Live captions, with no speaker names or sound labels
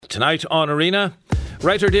Tonight on Arena,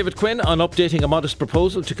 writer David Quinn on updating a modest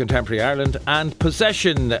proposal to contemporary Ireland, and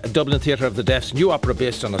Possession, Dublin Theatre of the Deaf's new opera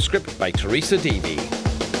based on a script by Teresa Deevy.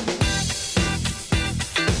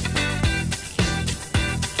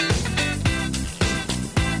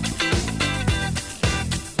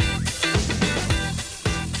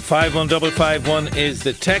 Five 51551 is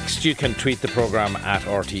the text. You can tweet the programme at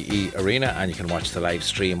RTE Arena, and you can watch the live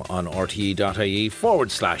stream on rte.ie/arena.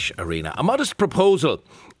 A Modest Proposal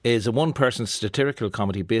is a one-person satirical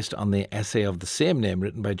comedy based on the essay of the same name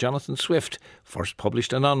written by Jonathan Swift, first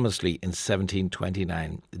published anonymously in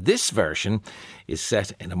 1729. This version is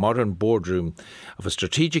set in a modern boardroom of a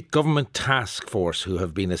strategic government task force who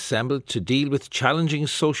have been assembled to deal with challenging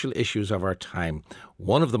social issues of our time.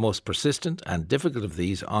 One of the most persistent and difficult of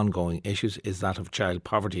these ongoing issues is that of child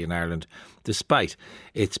poverty in Ireland, despite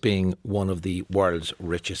its being one of the world's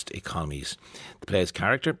richest economies. The play's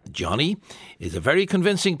character, Johnny, is a very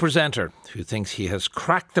convincing presenter who thinks he has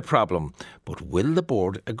cracked the problem, but will the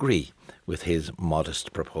board agree with his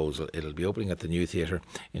modest proposal? It'll be opening at the New Theatre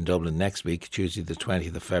in Dublin next week, Tuesday the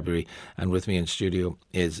 20th of February, and with me in studio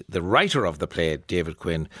is the writer of the play, David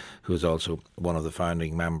Quinn, who is also one of the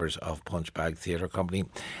founding members of Punchbag Theatre Company.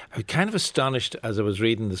 I was kind of astonished as I was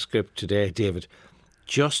reading the script today, David,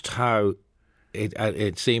 just how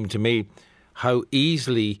it seemed to me how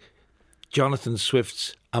easily Jonathan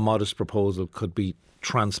Swift's A Modest Proposal could be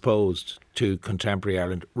transposed to contemporary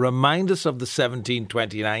Ireland. Remind us of the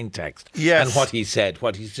 1729 text. Yes. And what he said,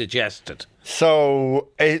 what he suggested. So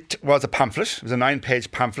it was a pamphlet. It was a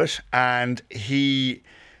 9-page pamphlet, and he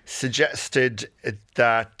suggested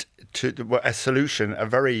that a solution, a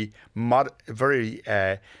very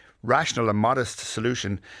rational and modest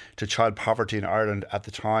solution to child poverty in Ireland at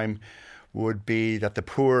the time would be that the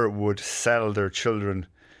poor would sell their children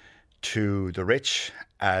to the rich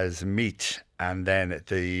as meat, and then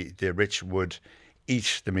the rich would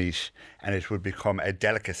eat the meat and it would become a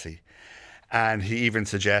delicacy. And he even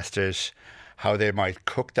suggested how they might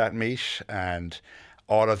cook that meat and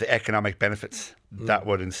all of the economic benefits that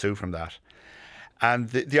would ensue from that. And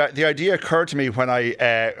the idea occurred to me when I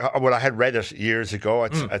had read it years ago.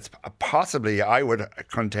 It's possibly, I would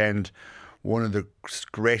contend, one of the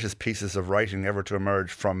greatest pieces of writing ever to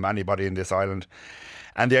emerge from anybody in this island.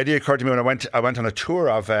 And the idea occurred to me when I went on a tour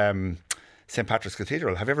of St. Patrick's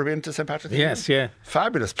Cathedral. Have you ever been to St. Patrick's Cathedral? Yes, yeah.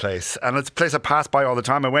 Fabulous place. And it's a place I passed by all the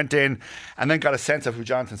time. I went in and then got a sense of who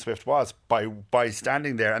Jonathan Swift was by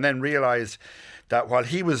standing there, and then realised that while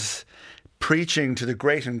he was preaching to the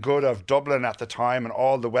great and good of Dublin at the time and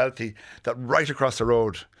all the wealthy, that right across the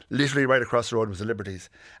road, literally right across the road, was the Liberties.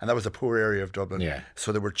 And that was a poor area of Dublin. Yeah.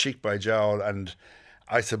 So they were cheek by jowl. And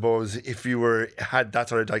I suppose if you had that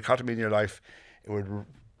sort of dichotomy in your life, it would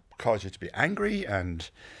cause you to be angry and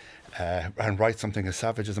write something as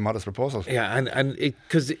savage as A Modest Proposal. Yeah, and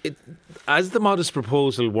because as The Modest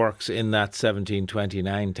Proposal works in that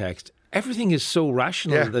 1729 text, everything is so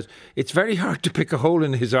rational that it's very hard to pick a hole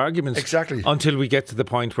in his arguments. Exactly. Until we get to the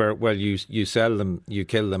point where, well, you sell them, you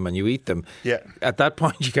kill them, and you eat them. Yeah. At that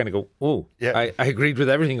point, you kind of go, oh, yeah. I agreed with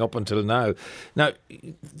everything up until now. Now,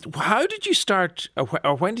 how did you start,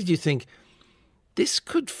 or when did you think this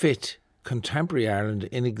could fit contemporary Ireland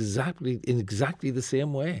in exactly the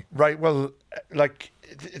same way? Right. Well, like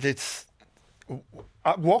it's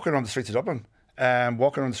walking around the streets of Dublin,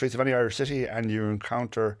 walking around the streets of any Irish city, and you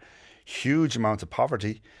encounter huge amounts of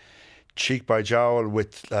poverty, cheek by jowl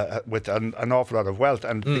with an awful lot of wealth.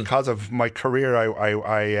 And because of my career,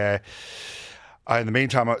 I in the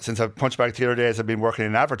meantime, since I've Punchbag Theatre days, I've been working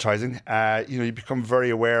in advertising. You become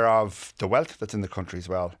very aware of the wealth that's in the country as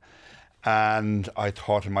well. And I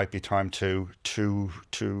thought it might be time to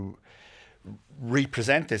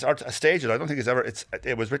represent this or stage it. I don't think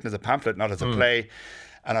it was written as a pamphlet, not as a play.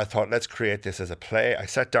 And I thought, let's create this as a play. I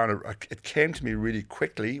sat down. It came to me really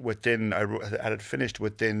quickly. I had it finished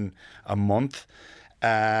within a month,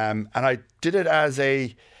 and I did it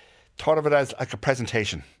thought of it as like a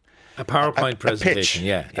presentation. A PowerPoint presentation,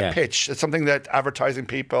 a pitch. It's something that advertising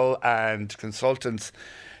people and consultants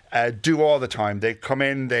do all the time. They come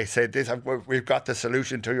in, they say, we've got the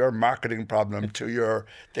solution to your marketing problem, to your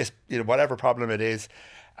whatever problem it is,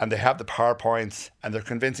 and they have the PowerPoints and they're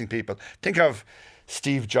convincing people. Think of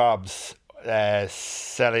Steve Jobs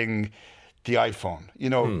selling the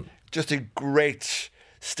iPhone. Just a great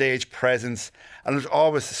stage presence, and it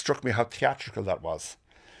always struck me how theatrical that was.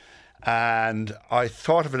 And I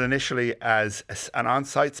thought of it initially as an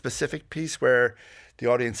on-site specific piece where the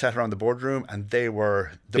audience sat around the boardroom and they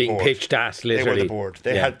were the being board. pitched at, literally. They were the board.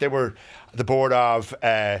 They were the board of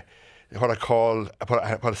what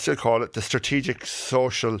I still call it the Strategic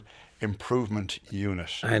Social Improvement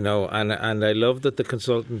Unit. I know, and I love that the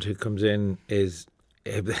consultant who comes in is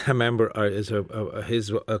a member, or is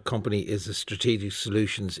his company is a strategic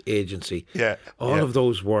solutions agency. Yeah, all of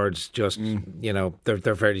those words just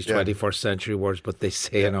they're very 21st century words, but they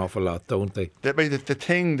say an awful lot, don't they? The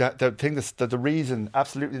reason,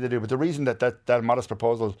 absolutely they do, but the reason that modest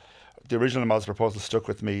proposal, the original modest proposal, stuck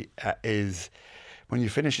with me is when you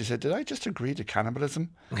finish, you said, "Did I just agree to cannibalism?"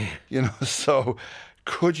 So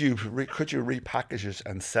could you repackage it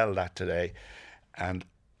and sell that today? And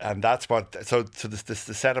that's what. So the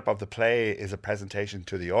setup of the play is a presentation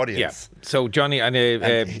to the audience. Yeah. So Johnny, and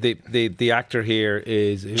the actor here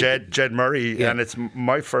is Jed Murray, and it's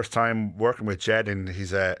my first time working with Jed, and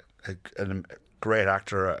he's a great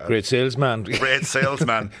actor, great salesman,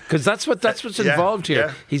 because that's what's involved here.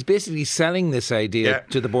 Yeah. He's basically selling this idea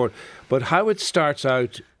to the board. But how it starts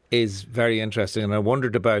out is very interesting, and I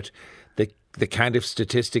wondered about the kind of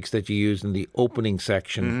statistics that you use in the opening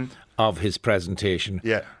section of his presentation,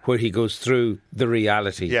 where he goes through the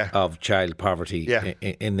reality of child poverty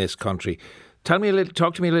in this country. Talk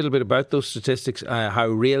to me a little bit about those statistics, how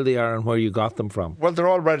real they are and where you got them from. Well, they're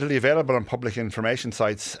all readily available on public information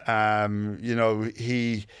sites. One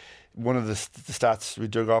of the stats we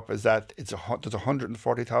dug up is that there's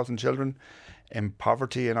 140,000 children in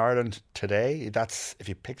poverty in Ireland today. That's, if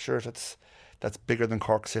you picture it, that's bigger than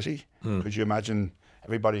Cork City. Could you imagine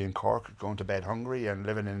everybody in Cork going to bed hungry and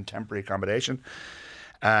living in temporary accommodation?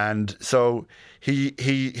 And so he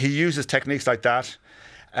uses techniques like that.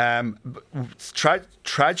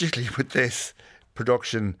 Tragically, with this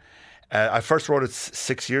production, I first wrote it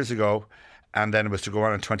 6 years ago, and then it was to go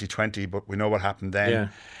on in 2020. But we know what happened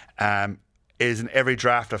then. Is in every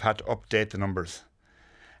draft I've had to update the numbers.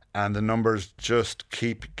 And the numbers just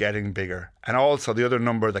keep getting bigger. And also the other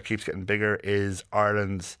number that keeps getting bigger is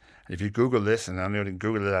Ireland's, and if you Google this, and I know you can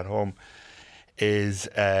Google it at home, is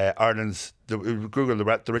Ireland's, Google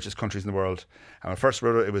the richest countries in the world. And when I first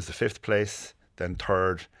wrote it, it was the 5th place, then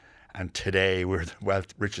 3rd, and today we're the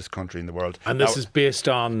richest country in the world. And this is based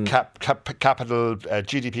on capital,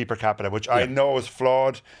 GDP per capita, which I know is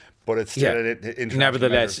flawed, but it's still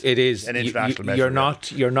nevertheless, it is an international measure.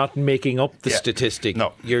 You're not making up the statistic.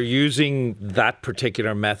 No, you're using that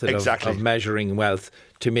particular method of measuring wealth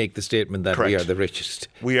to make the statement that we are the richest.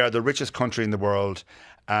 We are the richest country in the world,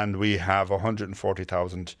 and we have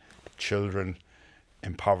 140,000 children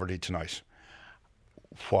in poverty tonight.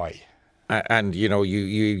 Why? And you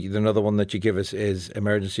another one that you give us is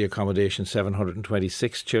emergency accommodation.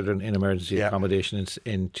 726 children in emergency accommodation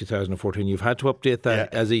in 2014. You've had to update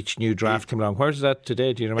that as each new draft came along. Where's that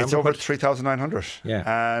today? Do you remember? It's over 3,900.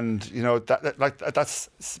 Yeah, and that's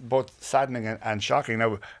both saddening and shocking.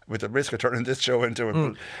 Now, with the risk of turning this show into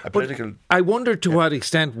a political. I wonder to what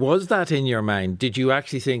extent was that in your mind? Did you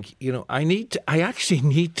actually think, I actually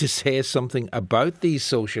need to say something about these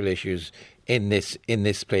social issues in this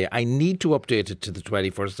play? I need to update it to the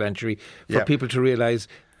 21st century for people to realise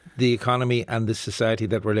the economy and the society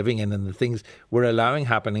that we're living in and the things we're allowing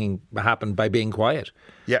happen by being quiet.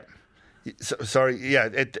 Yeah. Sorry. Yeah.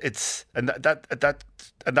 It's and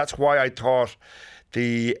that's why I thought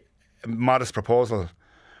the modest proposal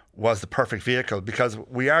was the perfect vehicle, because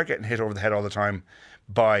we are getting hit over the head all the time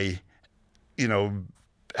by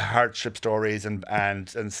hardship stories and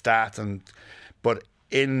stats but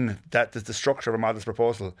in that, there's the structure of a modest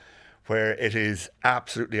proposal where it is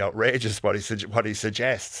absolutely outrageous what he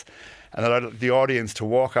suggests, and allowed the audience to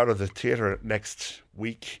walk out of the theatre next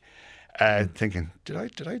week thinking, did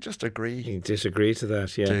I just agree? You disagree to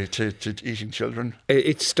that, yeah. To eating children.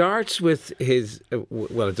 It starts with his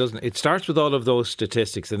it doesn't. It starts with all of those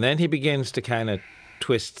statistics, and then he begins to kind of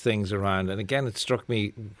twist things around. And again, it struck me,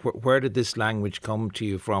 where did this language come to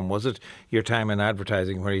you from? Was it your time in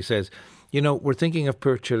advertising, where he says, we're thinking of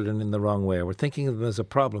poor children in the wrong way. We're thinking of them as a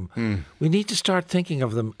problem. We need to start thinking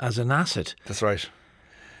of them as an asset. That's right.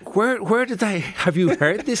 Where did have you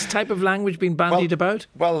heard this type of language being bandied about?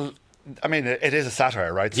 Well, I mean, it is a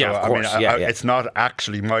satire, right? Yeah, of course. It's not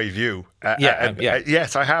actually my view.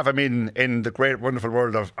 Yes, I have. I mean, in the great, wonderful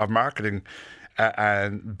world of marketing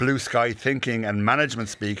and blue sky thinking and management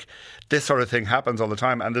speak, this sort of thing happens all the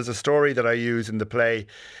time. And there's a story that I use in the play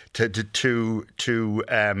to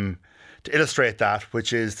illustrate that,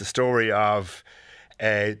 which is the story of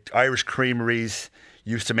Irish creameries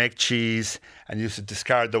used to make cheese and used to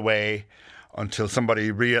discard the whey until somebody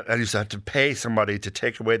and used to have to pay somebody to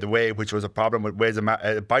take away the whey, which was a problem with whey's a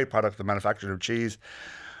byproduct of the manufacture of cheese,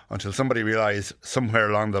 until somebody realised somewhere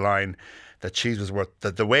along the line that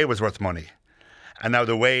the whey was worth money. And now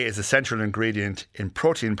the whey is a central ingredient in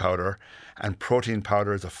protein powder, and protein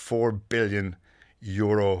powder is a $4 billion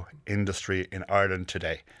euro industry in Ireland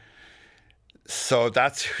today. So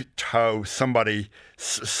that's how somebody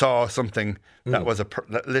saw something that was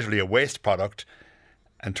literally a waste product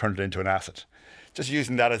and turned it into an asset. Just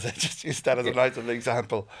using that as a nice little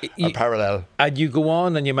example, a parallel. And you go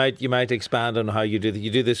on, and you might expand on how you do that.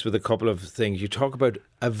 You do this with a couple of things. You talk about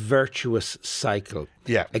a virtuous cycle.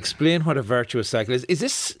 Yeah. Explain what a virtuous cycle is. Is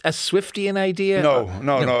this a Swiftian idea?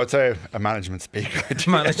 No. It's a management speak.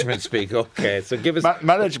 Management speak. Okay, so give us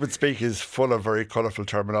management speak is full of very colourful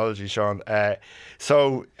terminology, Sean.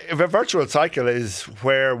 So if a virtuous cycle is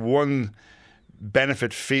where one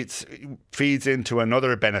benefit feeds into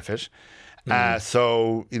another benefit.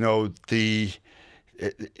 So, this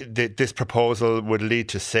proposal would lead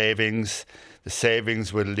to savings. The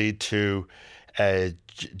savings would lead to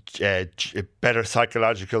better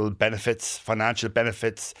psychological benefits, financial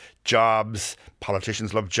benefits, jobs.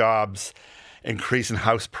 Politicians love jobs. Increase in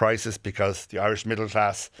house prices, because the Irish middle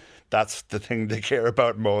class, that's the thing they care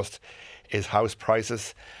about most, is house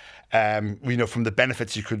prices. From the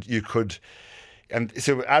benefits you could. And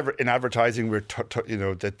so in advertising,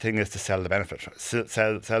 the thing is to sell the benefit,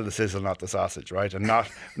 sell the sizzle, not the sausage, right? And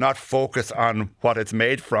not focus on what it's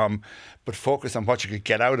made from, but focus on what you could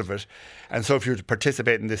get out of it. And so if you were to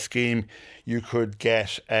participate in this scheme, you could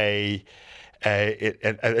get a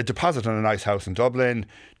deposit on a nice house in Dublin,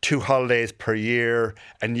 2 holidays per year,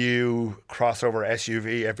 a new crossover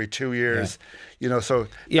SUV every 2 years. So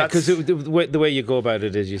because the way you go about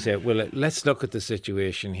it is you say, well, let's look at the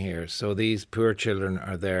situation here. So these poor children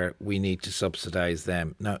are there. We need to subsidise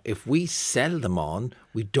them. Now, if we sell them on,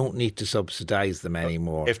 we don't need to subsidise them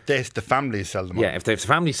anymore. If the family sell them on. Yeah, if the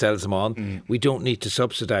family sells them on, we don't need to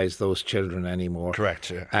subsidise those children anymore. Correct,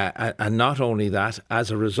 yeah. And not only that, as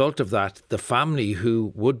a result of that, the family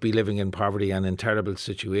who would be living in poverty and in terrible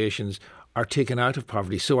situations are taken out of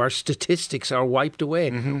poverty. So our statistics are wiped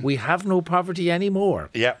away. We have no poverty anymore.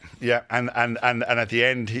 Yeah. And at the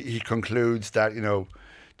end, he concludes that,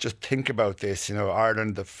 just think about this.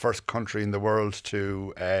 Ireland, the first country in the world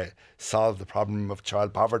to solve the problem of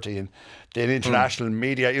child poverty, and the international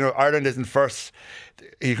media. Ireland isn't first.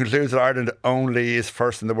 He concludes that Ireland only is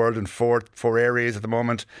first in the world in four areas at the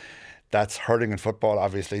moment. That's hurling and football,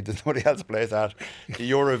 obviously. There's nobody else plays that.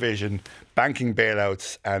 The Eurovision, banking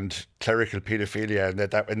bailouts, and clerical paedophilia,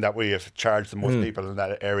 and that we have charged the most people in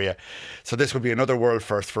that area. So this would be another world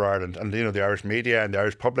first for Ireland. And, the Irish media and the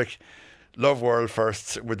Irish public love world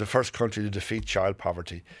firsts. We're the first country to defeat child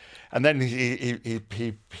poverty. And then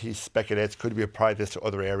he speculates, could we apply this to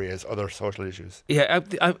other areas, other social issues? Yeah,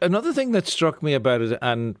 another thing that struck me about it,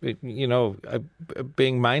 and,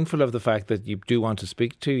 being mindful of the fact that you do want to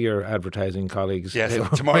speak to your advertising colleagues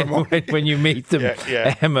tomorrow morning when you meet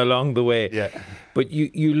them along the way. Yeah. But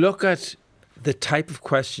you look at the type of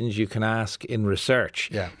questions you can ask in research.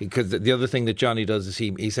 Yeah. Because the other thing that Johnny does is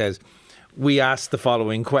he says, we ask the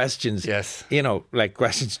following questions. Yes. Like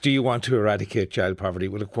questions, do you want to eradicate child poverty?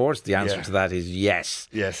 Well, of course, the answer to that is yes.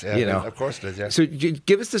 Yes, yeah, of course it is, yeah. So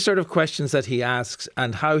give us the sort of questions that he asks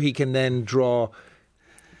and how he can then draw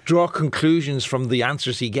conclusions from the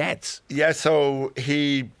answers he gets. Yeah, so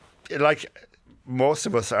he, like most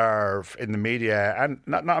of us are in the media, and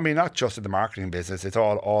not just in the marketing business. It's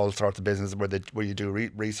all sorts of business where you do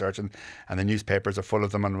research, and the newspapers are full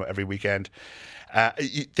of them on every weekend.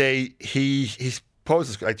 He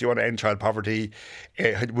poses, like, do you want to end child poverty?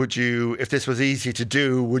 Would you, if this was easy to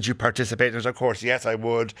do, would you participate in it? Of course, yes, I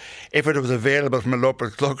would. If it was available from a local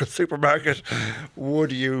supermarket,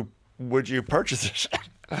 would you purchase it?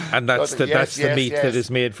 And that's the meat that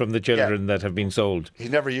is made from the children that have been sold. He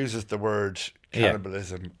never uses the word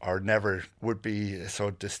cannibalism, or never would be so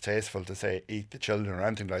distasteful to say eat the children or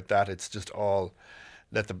anything like that. It's just all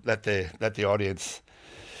let the audience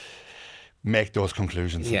make those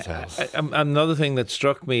conclusions themselves. Another thing that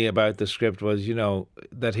struck me about the script was,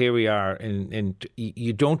 that here we are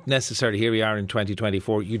you don't necessarily, here we are in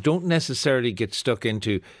 2024, you don't necessarily get stuck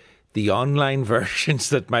into the online versions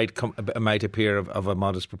that might appear of a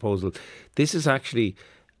modest proposal. This is actually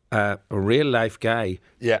a real life guy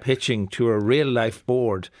pitching to a real life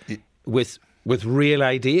board with real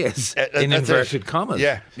ideas in inverted commas.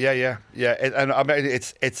 Yeah. And I mean,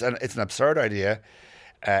 it's an absurd idea.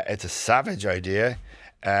 It's a savage idea,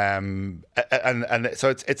 and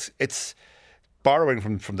so it's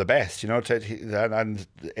borrowing from the best, and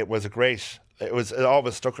it was it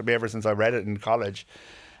always stuck with me ever since I read it in college.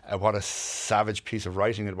 What a savage piece of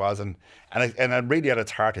writing it was, and really at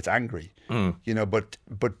its heart, it's angry,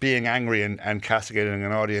 but being angry and castigating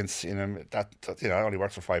an audience, that only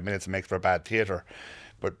works for 5 minutes and makes for bad theatre,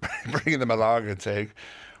 but bringing them along and saying,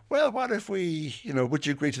 well, what if we, would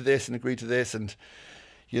you agree to this and agree to this? And,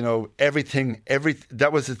 that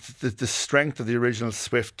was the strength of the original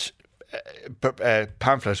Swift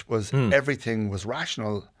pamphlet was everything was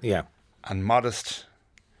rational and modest.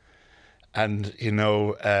 And,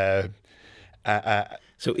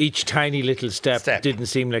 so each tiny little step didn't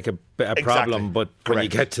seem like a problem, but when you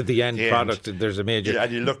get to the end product, there's a major...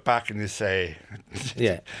 And you look back and you say...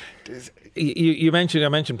 Yeah. I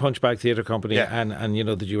mentioned Punchbag Theatre Company and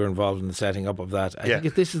that you were involved in the setting up of that. I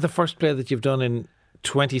think this is the first play that you've done in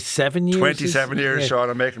 27 years. 27 years, Sean.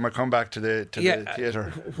 I'm making my comeback to the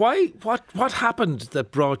theatre. Why? What happened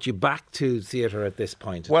that brought you back to theatre at this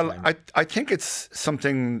point? Well, I think it's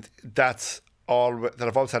something that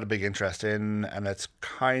I've always had a big interest in, and it's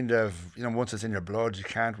kind of, once it's in your blood, you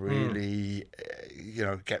can't really,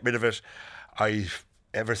 get rid of it.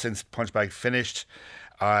 Ever since Punchbag finished,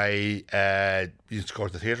 I used to go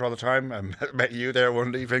to the theatre all the time. I met you there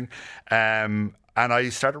one evening, and I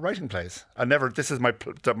started writing plays. This is my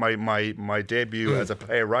debut as a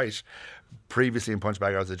playwright. Previously in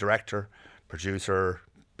Punchbag, I was a director, producer,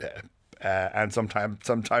 and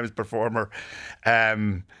sometimes performer.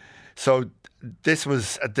 So this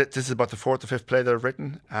is about the fourth or fifth play that I've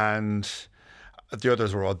written, and the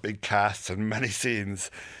others were all big casts and many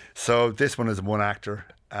scenes. So this one is one actor,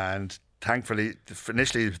 and thankfully,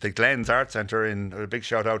 initially the Glens Art Centre, a big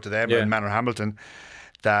shout out to them in Manor Hamilton,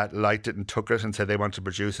 that liked it and took it and said they wanted to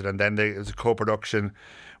produce it, and then it was a co-production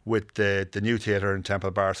with the new theatre in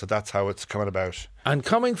Temple Bar. So that's how it's coming about. And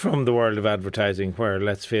coming from the world of advertising, where,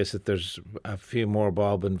 let's face it, there's a few more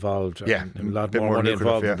bob involved, and a lot more money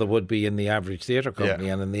involved than there would be in the average theatre company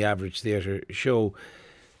and in the average theatre show.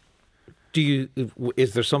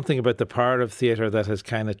 Is there something about the power of theatre that has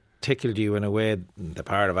kind of tickled you in a way? The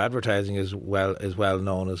power of advertising is well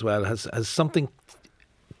known as well. Has something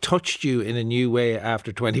touched you in a new way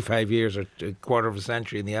after 25 years or a quarter of a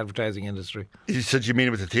century in the advertising industry? You said you mean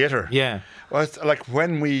with the theatre? Yeah. Well, it's like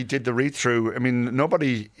when we did the read-through, I mean,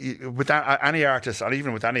 nobody, with any artist, or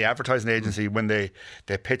even with any advertising agency, when they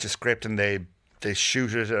pitch a script and they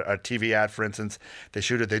shoot it, a TV ad, for instance, they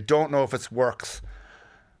shoot it, they don't know if it works.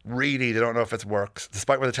 Really, they don't know if it works,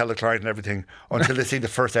 despite what they tell the client and everything, until they see the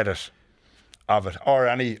first edit of it, or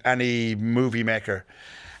any movie maker.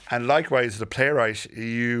 And likewise, the playwright,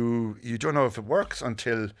 you don't know if it works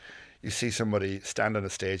until you see somebody stand on a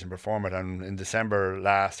stage and perform it. And in December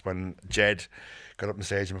last, when Jed got up on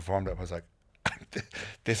stage and performed it, I was like,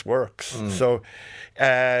 this works. So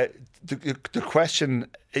the question,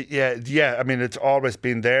 I mean, it's always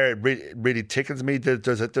been there. It really tickles me.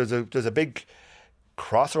 There's a big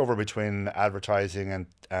crossover between advertising and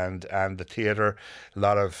the theatre. A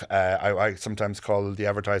lot of I sometimes call the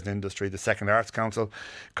advertising industry the second arts council,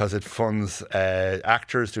 because it funds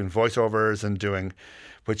actors doing voiceovers and doing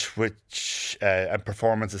and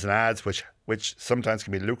performances and ads, which sometimes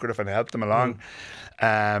can be lucrative and help them along.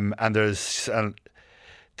 And there's a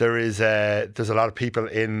lot of people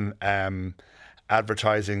in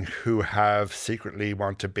advertising who have secretly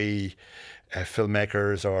want to be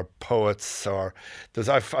filmmakers or poets, or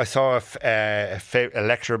I saw a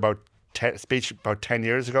lecture speech about 10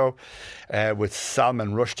 years ago with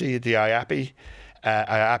Salman Rushdie, the IAPI.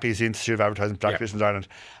 IAPI is the Institute of Advertising Practitioners in Ireland,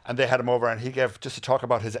 and they had him over, and he gave just to talk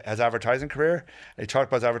about his advertising career. And he talked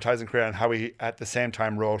about his advertising career and how he at the same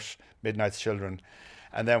time wrote Midnight's Children,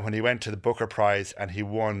 and then when he went to the Booker Prize and he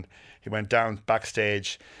won, he went down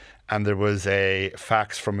backstage, and there was a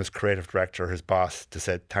fax from his creative director, his boss, to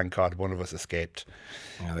say, "Thank God one of us escaped,"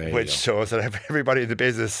 which shows that everybody in the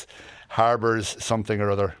business harbours something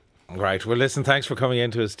or other. Right. Well, listen, thanks for coming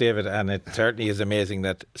into us, David. And it certainly is amazing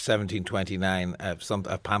that 1729, a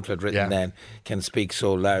pamphlet written then, can speak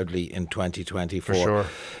so loudly in 2024. For sure.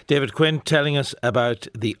 David Quinn telling us about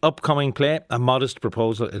the upcoming play, A Modest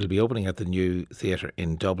Proposal. It'll be opening at the New Theatre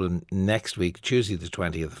in Dublin next week, Tuesday the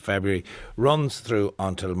 20th of February. Runs through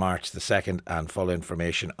until March the 2nd, and full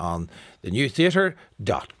information on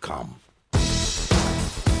thenewtheatre.com.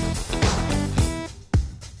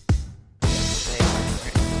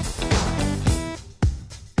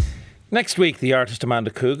 Next week, the artist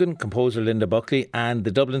Amanda Coogan, composer Linda Buckley and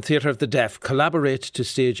the Dublin Theatre of the Deaf collaborate to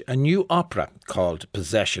stage a new opera called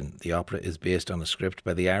Possession. The opera is based on a script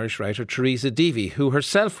by the Irish writer Teresa Deevy, who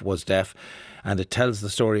herself was deaf, and it tells the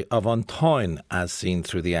story of Antoine as seen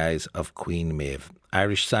through the eyes of Queen Maeve.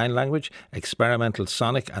 Irish Sign Language, experimental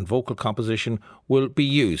sonic and vocal composition will be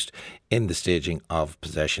used in the staging of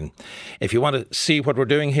Possession. If you want to see what we're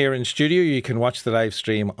doing here in studio, you can watch the live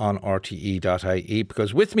stream on rte.ie,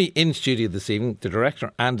 because with me in studio this evening, the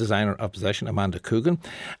director and designer of Possession, Amanda Coogan,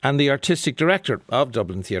 and the artistic director of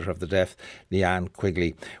Dublin Theatre of the Deaf, Leanne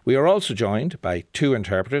Quigley. We are also joined by two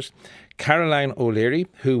interpreters, Caroline O'Leary,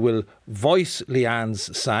 who will voice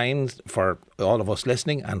Leanne's signs for all of us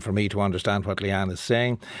listening and for me to understand what Leanne is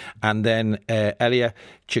saying. And then Elia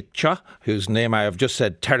Chikcha, whose name I have just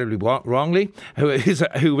said terribly wrongly,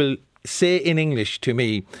 who will say in English to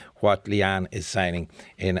me what Leanne is signing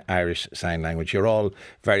in Irish Sign Language. You're all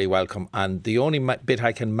very welcome. And the only bit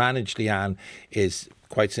I can manage, Leanne, is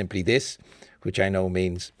quite simply this, which I know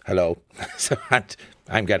means hello. So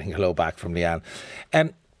I'm getting hello back from Leanne.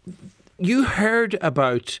 You heard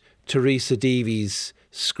about Teresa Deavy's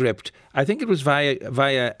script. I think it was via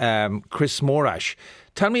Chris Morash.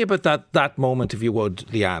 Tell me about that moment, if you would,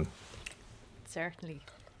 Leanne. Certainly.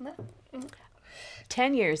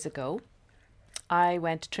 10 years ago, I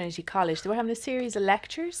went to Trinity College. They were having a series of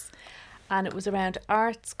lectures, and it was around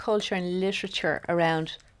arts, culture and literature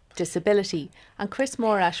around disability. And Chris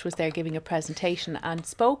Morash was there giving a presentation and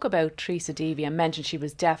spoke about Teresa Deavy and mentioned she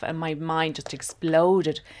was deaf, and my mind just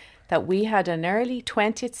exploded that we had an early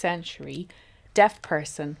 20th century deaf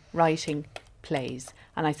person writing plays.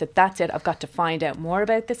 And I said, that's it, I've got to find out more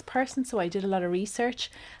about this person. So I did a lot of research.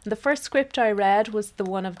 And the first script I read was the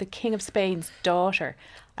one of the King of Spain's daughter.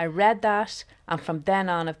 I read that, and from then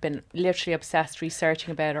on I've been literally obsessed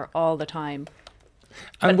researching about her all the time.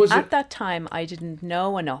 And but at that time, I didn't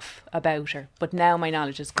know enough about her, but now my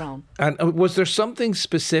knowledge has grown. And was there something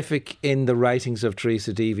specific in the writings of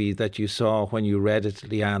Teresa Deavy that you saw when you read it,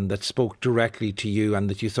 Leanne, that spoke directly to you and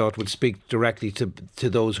that you thought would speak directly to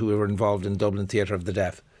those who were involved in Dublin Theatre of the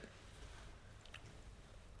Deaf?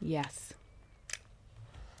 Yes.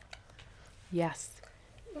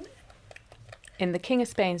 In the King of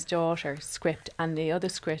Spain's daughter script and the other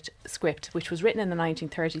script, which was written in the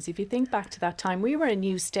 1930s, if you think back to that time, we were a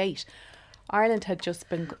new state. Ireland had just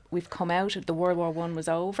been, we've come out, the World War I was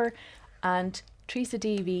over, and Teresa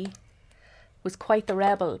Deavy was quite the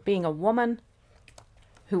rebel, being a woman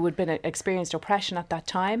who had been experienced oppression at that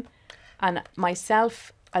time, and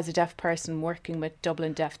myself as a deaf person working with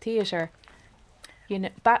Dublin Deaf Theatre. You know,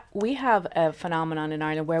 we have a phenomenon in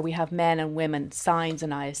Ireland where we have men and women signs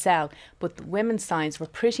in ISL, but the women's signs were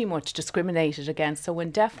pretty much discriminated against. So when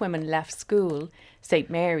deaf women left school, St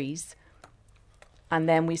Mary's, and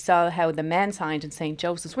then we saw how the men signed in St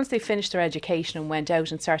Joseph's, once they finished their education and went out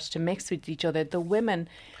and started to mix with each other, the women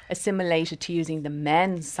assimilated to using the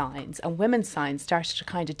men's signs, and women's signs started to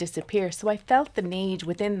kind of disappear. So I felt the need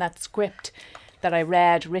within that script that I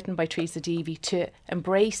read, written by Teresa Deavy, to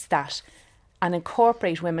embrace that and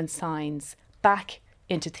incorporate women's signs back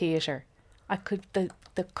into theatre. The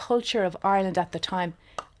culture of Ireland at the time,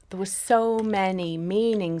 there was so many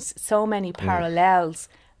meanings, so many parallels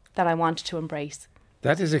that I wanted to embrace.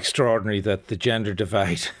 That is extraordinary that the gender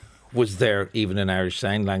divide was there even in Irish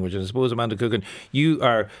Sign Language. And I suppose, Amanda Coogan,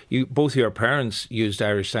 both your parents used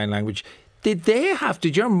Irish Sign Language.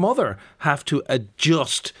 Did your mother have to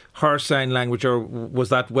adjust her sign language, or was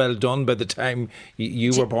that well done by the time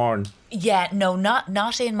you were born? Yeah, no,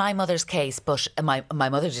 not in my mother's case, but my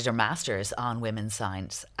mother did her master's on women's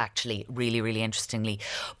signs, actually, really, really interestingly.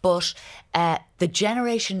 But the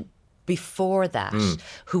generation before that,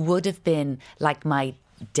 who would have been like my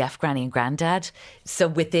deaf granny and granddad, so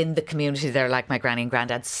within the community they're like my granny and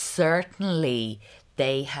granddad, certainly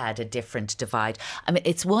they had a different divide. I mean,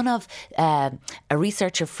 it's one of a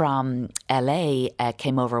researcher from LA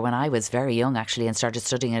came over when I was very young, actually, and started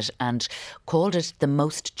studying it and called it the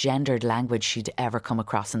most gendered language she'd ever come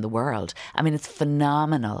across in the world. I mean, it's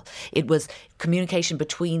phenomenal. It was communication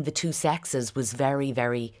between the two sexes was very,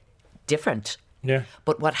 very different. Yeah.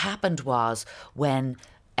 But what happened was when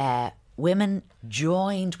women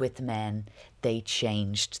joined with men, they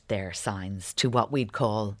changed their signs to what we'd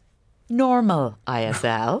call normal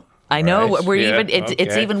ISL. I know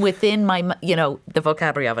it's even within my, the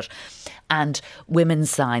vocabulary of it. And women's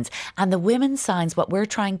signs. And the women's signs, what we're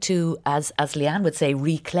trying to, as Leanne would say,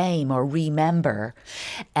 reclaim or remember,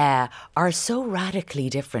 are so radically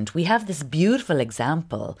different. We have this beautiful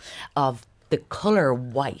example of the colour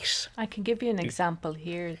white. I can give you an example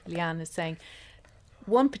here. Leanne is saying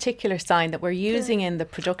one particular sign that we're using in the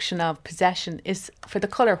production of Possession is for the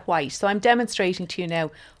colour white. So I'm demonstrating to you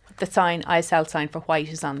now the sign, ISL sign for white,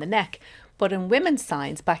 is on the neck. But in women's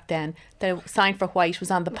signs back then, the sign for white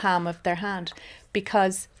was on the palm of their hand,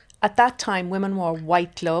 because at that time women wore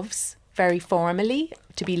white gloves very formally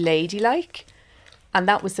to be ladylike. And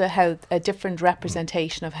that was a different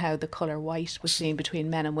representation of how the colour white was seen between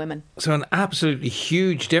men and women. So an absolutely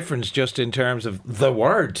huge difference just in terms of the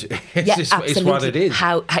word Absolutely. is what it is.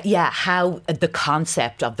 How the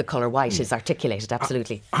concept of the colour white is articulated,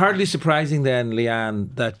 absolutely. Hardly surprising then,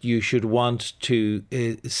 Leanne, that you should want to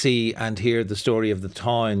see and hear the story of the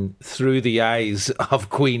town through the eyes of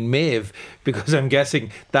Queen Maeve, because I'm guessing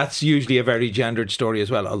that's usually a very gendered story as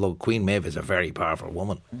well, although Queen Maeve is a very powerful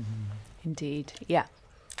woman. Mm-hmm. Indeed, yeah,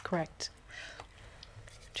 correct.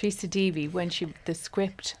 Teresa Deevy, the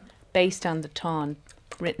script based on the Tawn,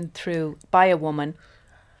 written through by a woman,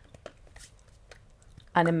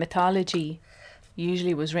 and in mythology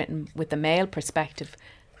usually was written with the male perspective.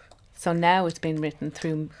 So now it's been written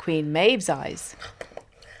through Queen Maeve's eyes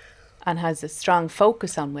and has a strong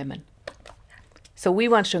focus on women. So we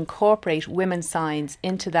want to incorporate women's signs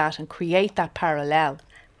into that and create that parallel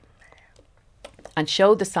and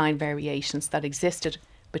show the sign variations that existed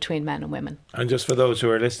between men and women. And just for those who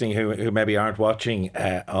are listening who maybe aren't watching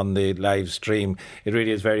on the live stream, it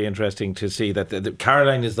really is very interesting to see that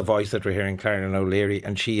Caroline is the voice that we're hearing, Caroline O'Leary,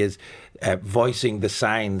 and she is voicing the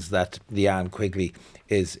signs that Leanne Quigley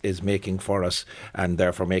is making for us, and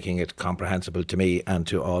therefore making it comprehensible to me and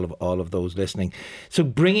to all of those listening. So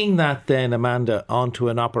bringing that then, Amanda, onto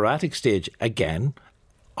an operatic stage again.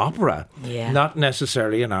 Opera, not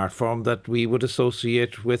necessarily an art form that we would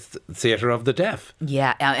associate with theatre of the deaf.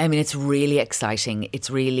 Yeah, I mean, it's really exciting. It's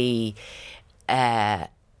really a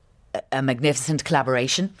magnificent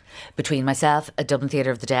collaboration between myself, a Dublin Theatre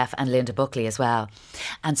of the Deaf, and Linda Buckley as well.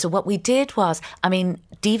 And so what we did was, I mean,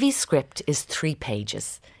 Deevy's script is 3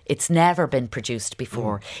 pages. It's never been produced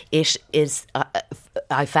before. It is.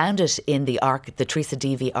 I found it in the Teresa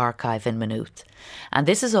Deevy archive in Maynooth. And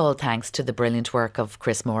this is all thanks to the brilliant work of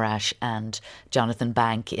Chris Morash and Jonathan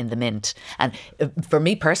Bank in the Mint. And for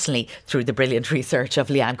me personally, through the brilliant research of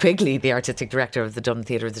Leanne Quigley, the artistic director of the Dublin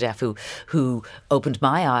Theatre of the Deaf, who opened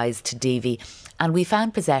my eyes to Deevy. And we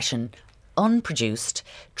found Possession, unproduced,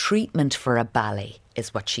 treatment for a ballet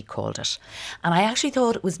is what she called it. And I actually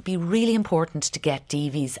thought it would be really important to get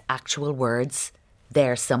Deevy's actual words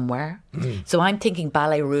there somewhere. So I'm thinking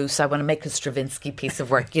ballet russe. I want to make a Stravinsky piece of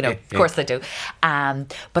work, of course I do.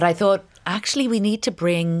 But I thought, actually, we need to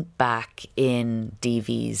bring back in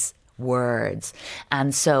Deevy's words.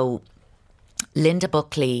 And so Linda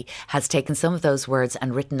Buckley has taken some of those words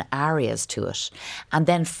and written arias to it. And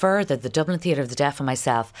then further, the Dublin Theatre of the Deaf and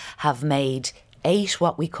myself have made 8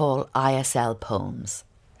 what we call ISL poems.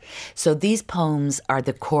 So these poems are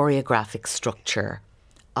the choreographic structure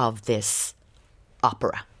of this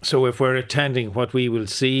opera. So if we're attending, what we will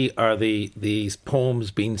see are these poems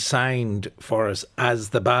being signed for us as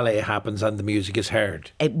the ballet happens and the music is heard.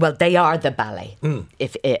 Well, they are the ballet.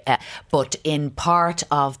 But in part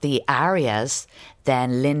of the arias,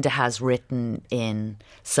 then Linda has written in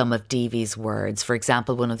some of Deevy's words. For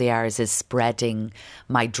example, one of the arias is "Spreading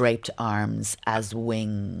my draped arms as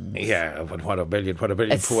wings." Yeah, what a brilliant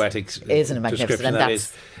poetic isn't it magnificent? description that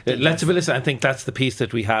is. Let's have a listen. I think that's the piece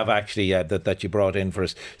that we have actually that you brought in for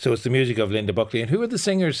us. So it's the music of Linda Buckley. And who are the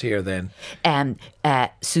singers here then?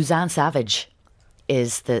 Suzanne Savage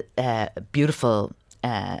is the beautiful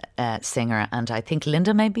singer, and I think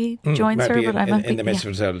Linda maybe joins her, but I might be in the midst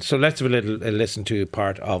of it. So let's have a little listen to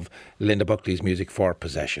part of Linda Buckley's music for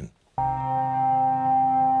Possession.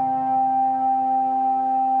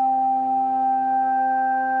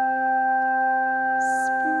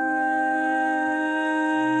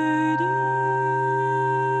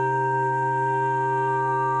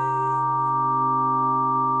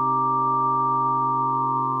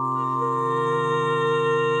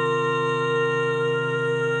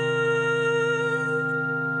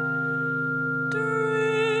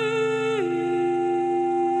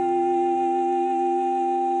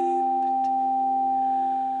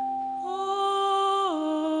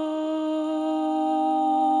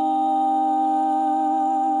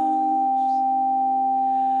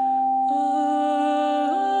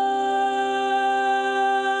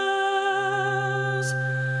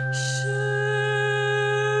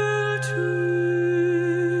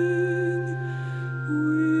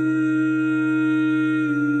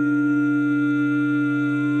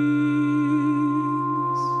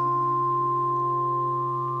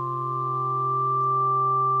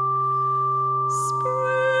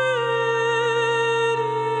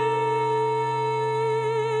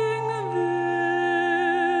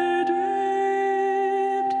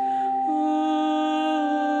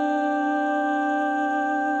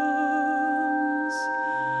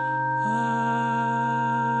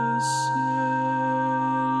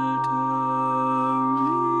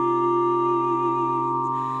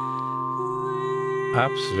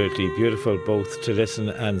 Absolutely beautiful, both to listen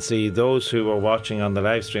and see. Those who were watching on the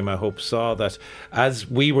live stream, I hope, saw that as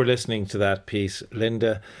we were listening to that piece,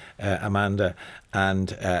 Linda, Amanda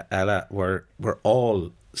and Ella were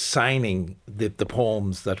all signing the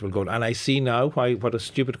poems that will go. And I see now what a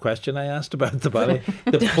stupid question I asked about the ballet.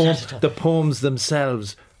 The poems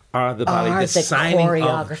themselves are the ballet, the signing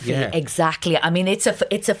choreography. Exactly. I mean, it's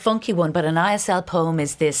a funky one, but an ISL poem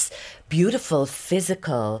is this beautiful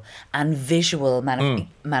physical and visual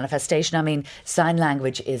manifestation. I mean, sign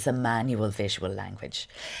language is a manual visual language.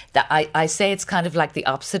 That I say it's kind of like the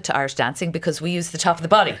opposite to Irish dancing, because we use the top of the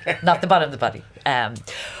body, not the bottom of the body.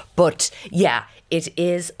 But yeah, it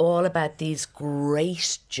is all about these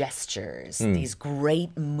great gestures, these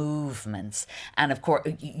great movements, and of course,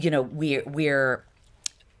 you know, we're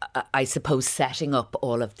I suppose setting up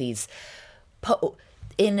all of these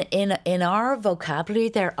in our vocabulary,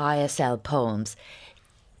 they're ISL poems.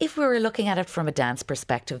 If we were looking at it from a dance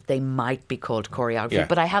perspective, they might be called choreography. Yeah.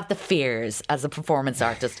 But I have the fears as a performance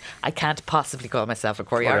artist. I can't possibly call myself a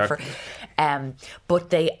choreographer. But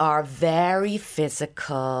they are very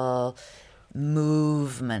physical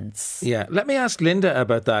movements. Yeah, let me ask Linda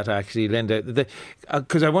about that, actually, Linda,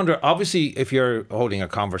 because I wonder, obviously, if you're holding a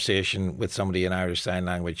conversation with somebody in Irish Sign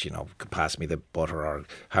Language, you know, pass me the butter or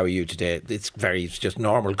how are you today, it's just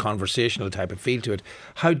normal conversational type of feel to it.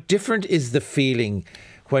 How different is the feeling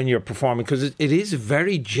when you're performing? Because it is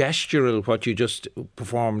very gestural, what you just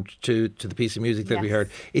performed to the piece of music that we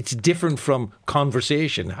heard. It's different from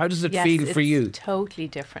conversation. How does it feel for you? It's totally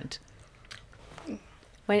different.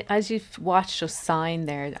 As you've watched us sign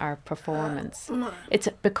there, our performance, it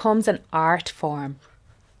becomes an art form,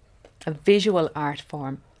 a visual art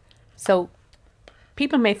form. So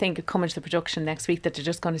people may think of coming to the production next week that they're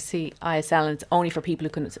just going to see ISL and it's only for people who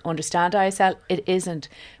can understand ISL. It isn't,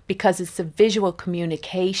 because it's a visual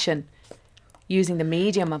communication using the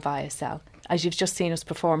medium of ISL, as you've just seen us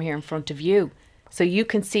perform here in front of you. So you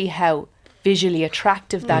can see how visually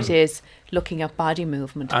attractive that is, looking at body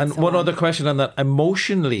movement. And one other question on that,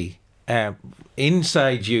 emotionally,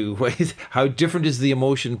 inside you, how different is the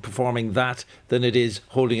emotion performing that than it is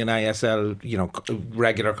holding an ISL, you know,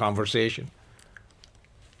 regular conversation?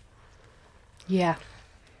 Yeah.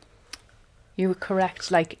 You were correct.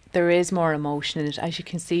 Like, there is more emotion in it. As you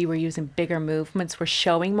can see, we're using bigger movements. We're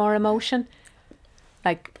showing more emotion.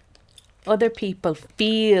 Like, other people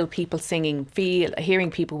feel people singing,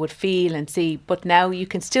 hearing people would feel and see, but now you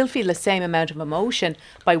can still feel the same amount of emotion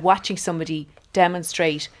by watching somebody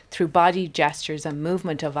demonstrate through body gestures and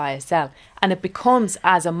movement of ISL, and it becomes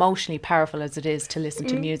as emotionally powerful as it is to listen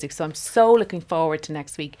to music. So I'm so looking forward to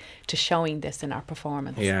next week to showing this in our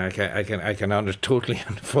performance. Yeah, I can totally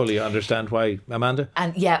and fully understand why, Amanda.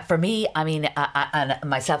 And yeah, for me, I mean, and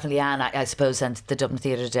myself and Leanne, I suppose, and the Dublin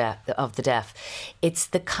Theatre of the Deaf, it's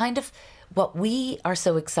the kind of what we are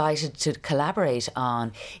so excited to collaborate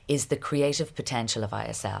on is the creative potential of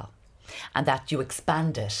ISL, and that you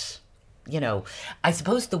expand it. You know, I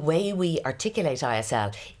suppose the way we articulate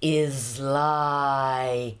ISL is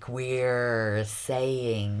like we're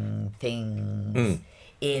saying things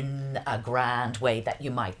in a grand way that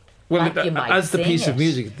you might. Well, as the piece of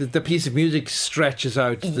music, the piece of music stretches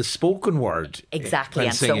out the spoken word. Exactly,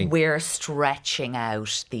 and singing. So we're stretching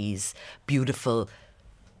out these beautiful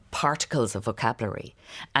particles of vocabulary,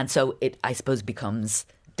 and so it, I suppose, becomes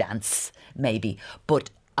dance maybe,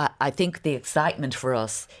 but I think the excitement for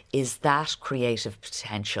us is that creative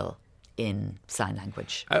potential in sign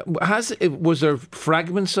language. Was there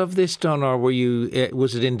fragments of this done, or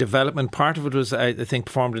was it in development? Part of it was, I think,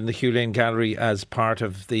 performed in the Hugh Lane Gallery as part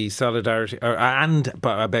of the Solidarity,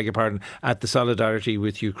 I beg your pardon, at the Solidarity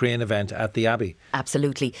with Ukraine event at the Abbey.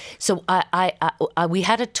 Absolutely. So we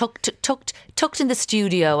had it tucked in the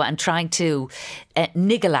studio and trying to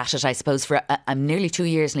niggle at it, I suppose, for nearly 2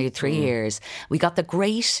 years, nearly 3 years. We got the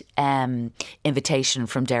great invitation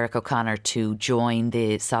from Derek O'Connor to join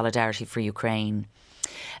the Solidarity for Ukraine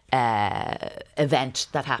event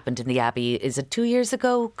that happened in the Abbey. Is it 2 years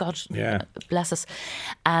ago? God bless us.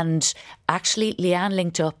 And actually Leanne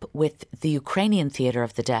linked up with the Ukrainian Theatre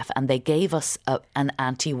of the Deaf, and they gave us an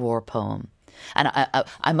anti-war poem. And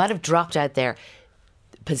I might have dropped out there,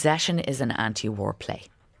 Possession is an anti-war play.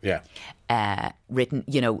 Yeah. Written,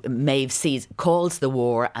 you know, Maeve calls the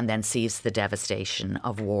war and then sees the devastation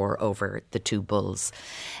of war over the two bulls.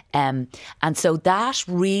 And so that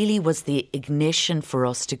really was the ignition for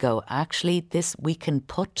us to go, actually, we can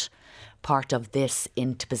put part of this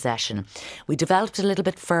into Possession. We developed a little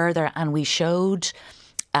bit further and we showed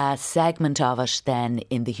a segment of it then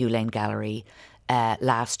in the Hugh Lane Gallery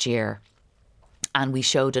last year. and we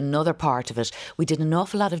showed another part of it. We did an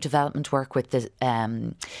awful lot of development work with the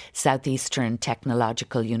Southeastern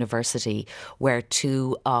Technological University, where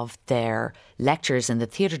two of their lecturers in the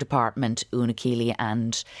theatre department, Una Keeley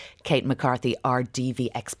and Kate McCarthy, are DV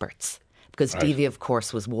experts. Because DV, of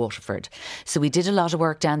course, was Waterford. So we did a lot of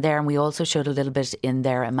work down there, and we also showed a little bit in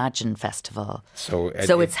their Imagine Festival. So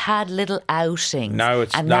it's had little outings. Now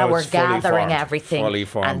we're gathering everything,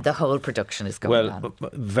 and the whole production is going on. Well,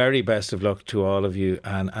 very best of luck to all of you,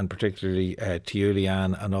 and particularly to you,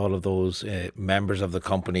 Leanne, and all of those members of the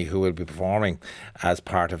company who will be performing as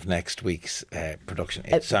part of next week's production.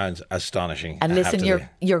 It sounds astonishing. And listen,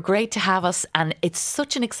 you're great to have us, and it's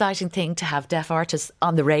such an exciting thing to have deaf artists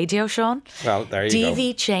on the radio, Sean. Well, there you go.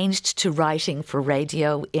 DV changed to writing for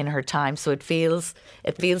radio in her time, so it feels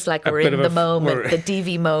like we're in the moment, the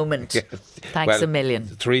DV moment. Yes. Thanks a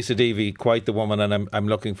million. Teresa Deavy, quite the woman, and I'm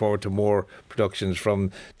looking forward to more productions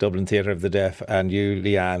from Dublin Theatre of the Deaf and you,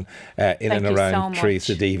 Leanne, in and around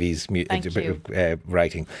Teresa Deavy's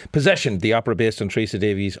writing. Possession, the opera based on Teresa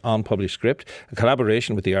Deavy's unpublished script, a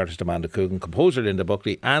collaboration with the artist Amanda Coogan, composer Linda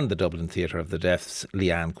Buckley, and the Dublin Theatre of the Deaf's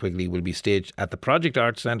Leanne Quigley, will be staged at the Project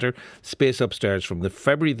Arts Centre, space upstairs, from the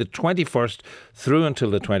February the 21st through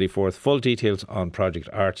until the 24th. Full details on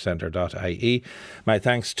projectartscentre.ie. My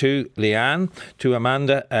thanks to Leanne, to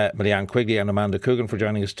Amanda, Leanne Quigley and Amanda Coogan for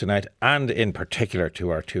joining us tonight, and in particular to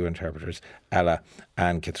our two interpreters, Ella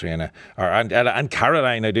and Katrina, and Ella and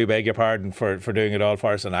Caroline, I do beg your pardon for doing it all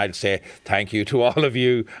for us, and I'd say thank you to all of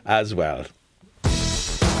you as well.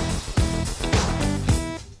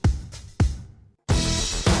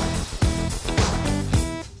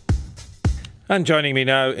 And joining me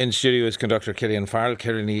now in studio is conductor Killian Farrel.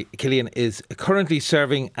 Killian is currently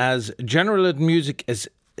serving as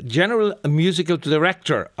General Musical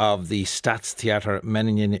Director of the Staatstheater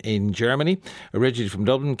Meiningen in Germany. Originally from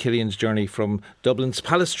Dublin, Killian's journey from Dublin's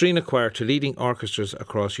Palestrina Choir to leading orchestras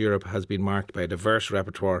across Europe has been marked by a diverse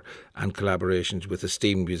repertoire and collaborations with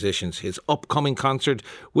esteemed musicians. His upcoming concert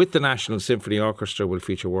with the National Symphony Orchestra will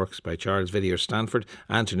feature works by Charles Villiers-Stanford,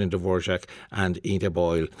 Antonin Dvorak and Ida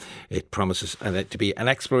Boyle. It promises to be an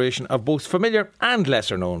exploration of both familiar and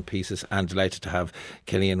lesser known pieces. I'm delighted to have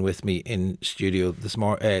Killian with me in studio this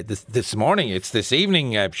morning. It's this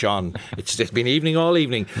evening, Sean. It's been evening all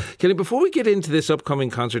evening. Killian, before we get into this upcoming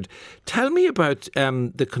concert, tell me about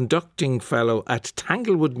the conducting fellow at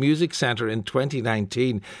Tanglewood Music Centre in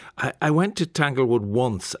 2019. I went to Tanglewood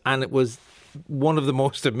once, and it was one of the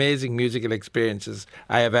most amazing musical experiences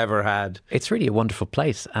I have ever had. It's really a wonderful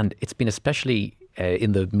place, and it's been especially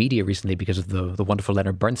in the media recently because of the wonderful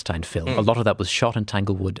Leonard Bernstein film. A lot of that was shot in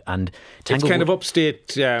Tanglewood, and it's kind of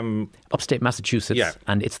upstate Massachusetts,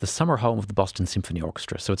 and it's the summer home of the Boston Symphony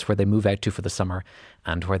Orchestra. So it's where they move out to for the summer,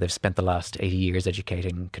 and where they've spent the last 80 years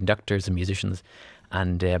educating conductors and musicians.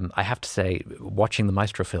 And I have to say, watching the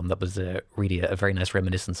Maestro film, that was really a very nice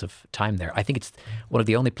reminiscence of time there. I think it's one of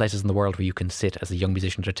the only places in the world where you can sit as a young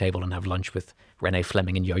musician at a table and have lunch with Renee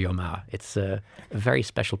Fleming and Yo-Yo Ma. It's a very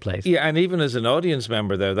special place. Yeah, and even as an audience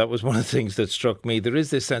member there, that was one of the things that struck me. There is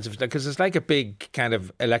this sense of, because it's like a big kind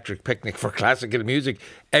of electric picnic for classical music.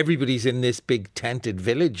 Everybody's in this big tented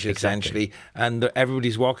village, essentially, and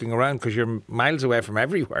everybody's walking around because you're miles away from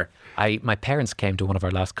everywhere. My parents came to one of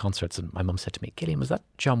our last concerts, and my mum said to me, "Killian, was that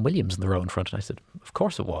John Williams in the row in front?" And I said, "Of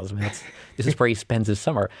course it was. I mean, this is where he spends his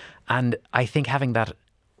summer." And I think having that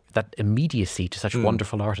immediacy to such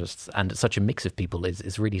wonderful artists and such a mix of people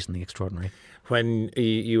is really something extraordinary. When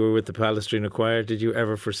you were with the Palestrina Choir, did you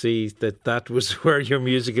ever foresee that was where your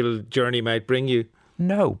musical journey might bring you?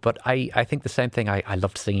 No, but I think the same thing. I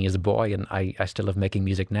loved singing as a boy, and I still love making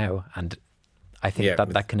music now, and I think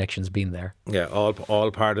that connection's been there. Yeah, all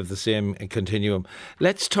part of the same continuum.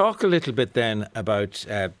 Let's talk a little bit then about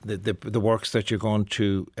the works that you're going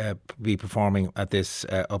to be performing at this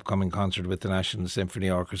upcoming concert with the National Symphony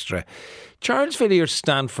Orchestra. Charles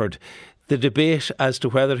Villiers-Stanford, the debate as to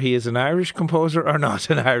whether he is an Irish composer or not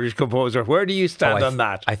an Irish composer. Where do you stand on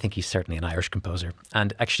that? I think he's certainly an Irish composer.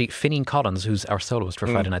 And actually, Finian Collins, who's our soloist for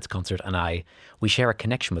Friday night's concert, and we share a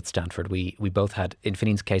connection with Stanford. We both had, in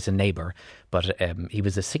Finian's case, a neighbour, but he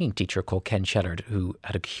was a singing teacher called Ken Shellard, who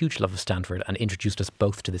had a huge love of Stanford and introduced us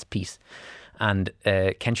both to this piece. And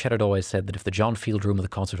Ken Shellard always said that if the John Field Room of the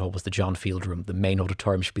concert hall was the John Field Room, the main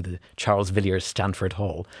auditorium should be the Charles Villiers-Stanford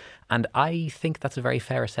Hall. And I think that's a very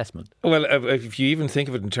fair assessment. Well, if you even think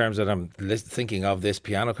of it in terms that I'm thinking of this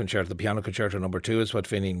piano concerto, the piano concerto number 2 is what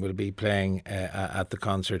Finian will be playing at the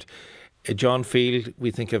concert. John Field,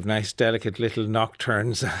 we think of nice, delicate little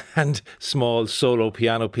nocturnes and small solo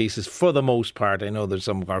piano pieces for the most part. I know there's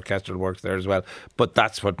some orchestral works there as well, but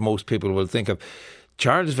that's what most people will think of.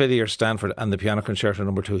 Charles Villiers Stanford and the Piano Concerto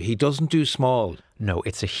No. 2, he doesn't do small. No,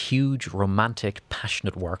 it's a huge, romantic,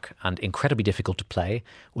 passionate work and incredibly difficult to play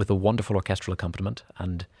with a wonderful orchestral accompaniment.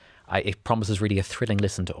 And it promises really a thrilling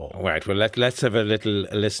listen to all. All right, well, let's have a little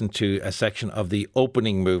listen to a section of the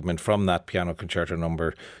opening movement from that Piano Concerto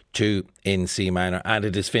No. 2 in C minor. And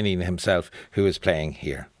it is Finian himself who is playing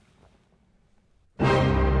here.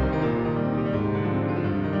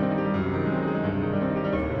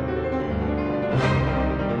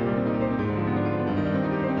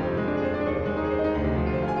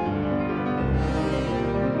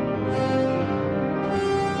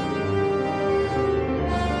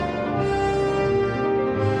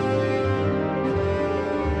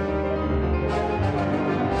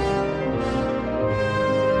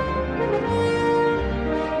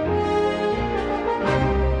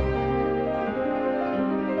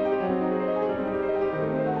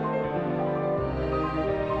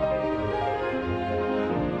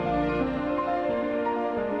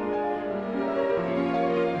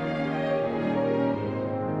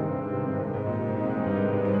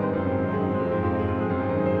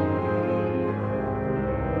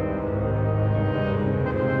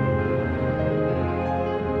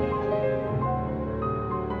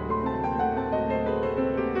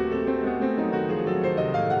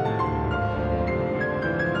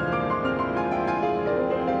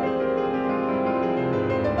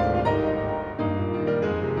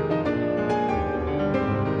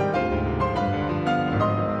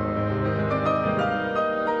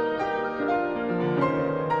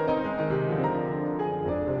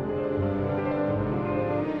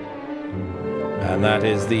 And that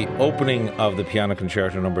is the opening of the Piano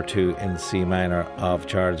Concerto No. 2 in C minor of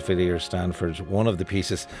Charles Villiers Stanford, one of the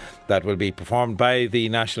pieces that will be performed by the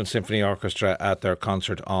National Symphony Orchestra at their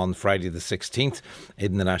concert on Friday the 16th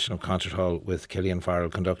in the National Concert Hall, with Killian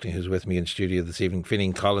Farrel conducting, who's with me in studio this evening.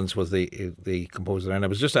 Finian Collins was the composer, and I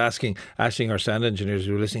was just asking our sound engineers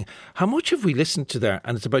who were listening, how much have we listened to there?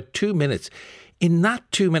 And it's about 2 minutes. In that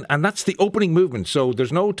 2 minutes, and that's the opening movement, so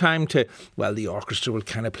there's no time to, well, the orchestra will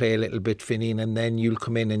kind of play a little bit, Finian, and then you'll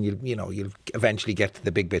come in and you'll eventually get to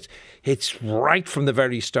the big bits. It's right from the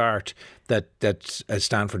very start that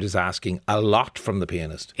Stanford is asking a lot from the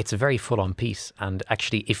pianist. It's a very full-on piece, and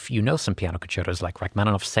actually, if you know some piano concertos, like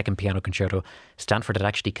Rachmaninoff's second piano concerto, Stanford had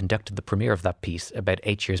actually conducted the premiere of that piece about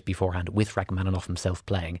 8 years beforehand with Rachmaninoff himself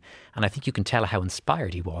playing, and I think you can tell how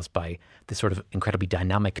inspired he was by this sort of incredibly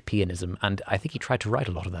dynamic pianism, and I think he tried to write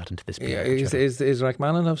a lot of that into this piano concerto. Is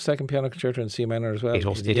Rachmaninoff's second piano concerto in C minor as well? It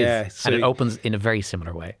is, so and it opens in a very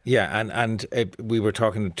similar way. Yeah, and we were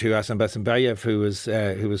talking to Asan Besenbayev, who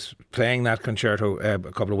was playing that concerto a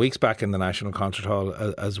couple of weeks back in the National Concert Hall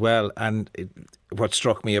as well, and what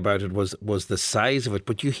struck me about it was the size of it.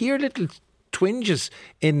 But you hear little twinges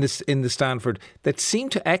in the Stanford that seem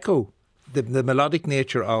to echo the melodic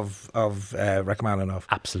nature of Rachmaninoff.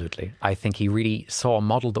 Absolutely. I think he really saw a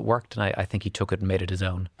model that worked, and I think he took it and made it his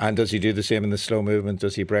own. And does he do the same in the slow movement?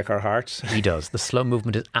 Does he break our hearts? He does. The slow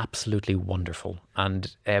movement is absolutely wonderful.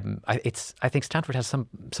 And I think Stanford has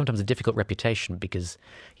sometimes a difficult reputation because,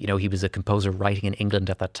 he was a composer writing in England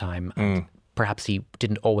at that time, and perhaps he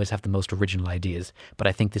didn't always have the most original ideas, but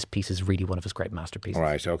I think this piece is really one of his great masterpieces.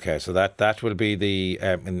 Right. Okay. So that will be the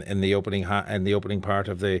in the opening part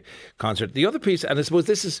of the concert. The other piece, and I suppose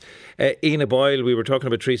this is Ina Boyle. We were talking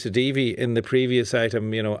about Teresa Deevy in the previous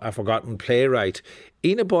item. A forgotten playwright.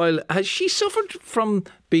 Ina Boyle, has she suffered from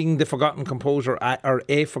being the forgotten composer or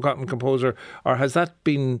a forgotten composer, or has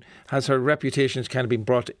her reputation kind of been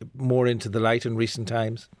brought more into the light in recent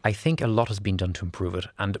times? I think a lot has been done to improve it,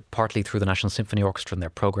 and partly through the National Symphony Orchestra and their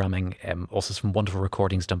programming, also some wonderful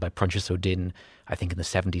recordings done by Prunches O'Dinn, I think in the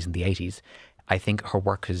 70s and the 80s. I think her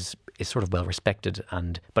work is sort of well respected,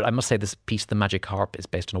 but I must say this piece, The Magic Harp, is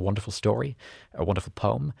based on a wonderful story, a wonderful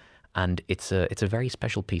poem, and it's a very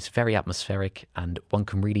special piece, very atmospheric, and one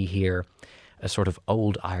can really hear a sort of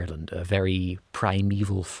old Ireland, a very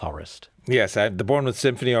primeval forest. Yes, the Bournemouth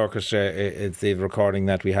Symphony Orchestra is the recording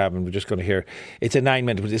that we have, and we're just going to hear. It's a 9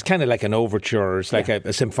 minute. It's kind of like an overture. It's like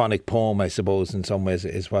a symphonic poem, I suppose, in some ways,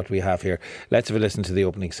 is what we have here. Let's have a listen to the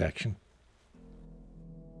opening section.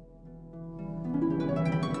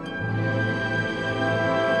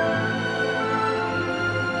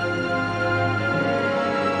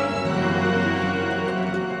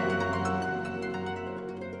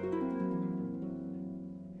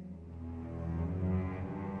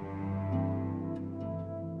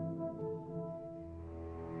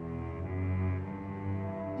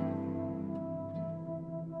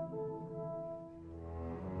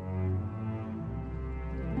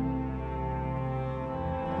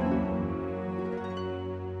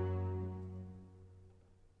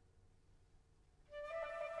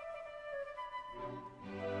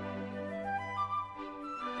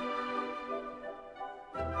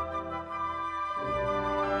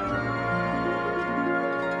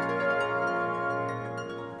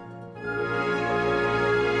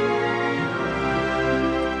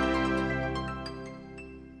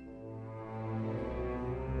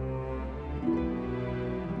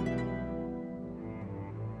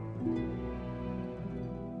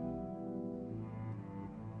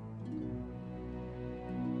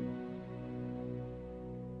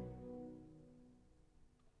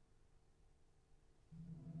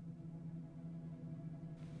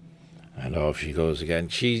 And off she goes again.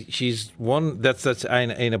 She's one that's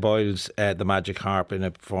Aina Boyle's The Magic Harp in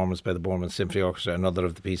a performance by the Bournemouth Symphony Orchestra, another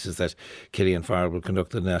of the pieces that Killian Farrel will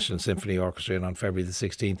conduct the National Symphony Orchestra in on February the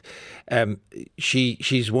 16th.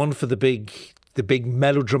 She's one for the big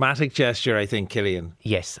melodramatic gesture, I think, Killian.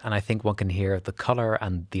 Yes, and I think one can hear the colour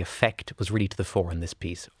and the effect was really to the fore in this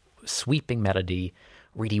piece. Sweeping melody,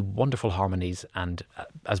 really wonderful harmonies, and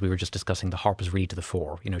as we were just discussing, the harp is really to the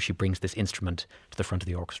fore. You know, she brings this instrument to the front of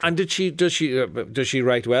the orchestra. And does she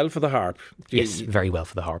write well for the harp? Yes, very well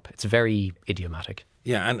for the harp. It's very idiomatic.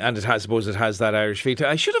 Yeah, and I suppose it has that Irish feel.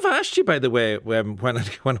 I should have asked you, by the way, when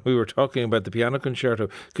we were talking about the piano concerto,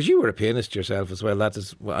 because you were a pianist yourself as well. That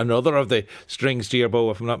is another of the strings to your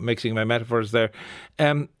bow, if I'm not mixing my metaphors there.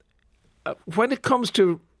 When it comes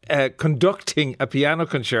to conducting a piano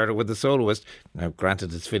concerto with the soloist, now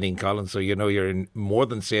granted it's Finian Collins, so you know you're in more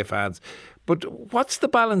than safe hands, but what's the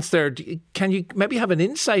balance there? Can you maybe have an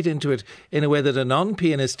insight into it in a way that a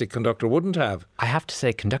non-pianistic conductor wouldn't have? I have to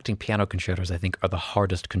say, conducting piano concertos, I think, are the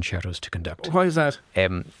hardest concertos to conduct. Why is that?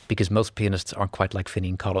 Because most pianists aren't quite like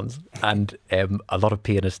Finian Collins, and a lot of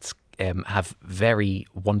pianists have very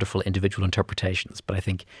wonderful individual interpretations, but I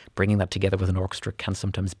think bringing that together with an orchestra can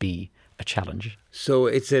sometimes be a challenge. So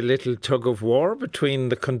it's a little tug of war between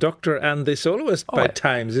the conductor and the soloist by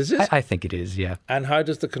times, is it? I think it is, yeah. And how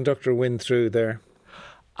does the conductor win through there?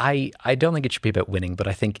 I don't think it should be about winning, but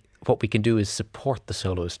I think what we can do is support the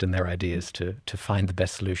soloist in their ideas to find the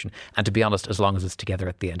best solution. And to be honest, as long as it's together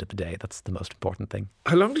at the end of the day, that's the most important thing.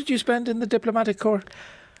 How long did you spend in the diplomatic corps?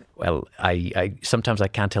 Well, I sometimes I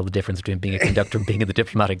can't tell the difference between being a conductor and being in the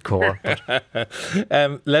diplomatic corps.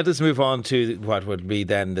 Let us move on to what would be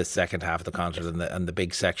then the second half of the concert and the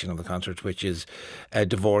big section of the concert, which is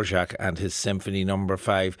Dvorak and his Symphony No.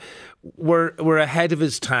 5. We're ahead of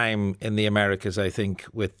his time in the Americas, I think,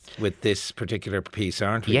 with this particular piece,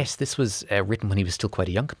 aren't we? Yes, this was written when he was still quite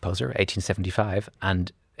a young composer, 1875,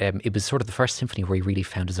 and it was sort of the first symphony where he really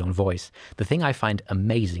found his own voice. The thing I find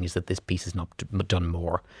amazing is that this piece is not done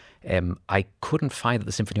more. I couldn't find that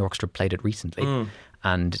the symphony orchestra played it recently.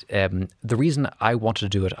 And the reason I wanted to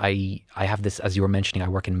do it, I have this, as you were mentioning, I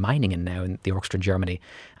work in Meiningen now in the orchestra in Germany,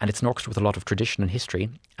 and it's an orchestra with a lot of tradition and history.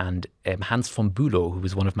 And Hans von Bülow, who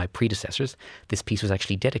was one of my predecessors, this piece was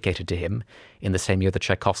actually dedicated to him in the same year that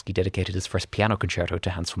Tchaikovsky dedicated his first piano concerto to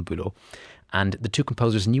Hans von Bülow. And the two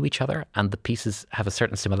composers knew each other, and the pieces have a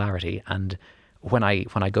certain similarity. And when I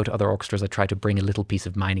go to other orchestras, I try to bring a little piece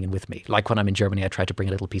of Meiningen with me. Like when I'm in Germany, I try to bring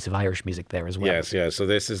a little piece of Irish music there as well. Yes, yes. So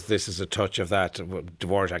this is a touch of that.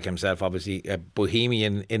 Dvorak himself, obviously a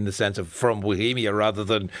Bohemian in the sense of from Bohemia rather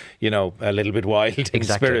than, a little bit wild in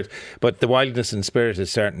spirit. But the wildness in spirit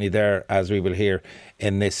is certainly there, as we will hear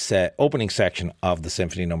in this opening section of the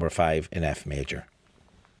Symphony No. 5 in F major.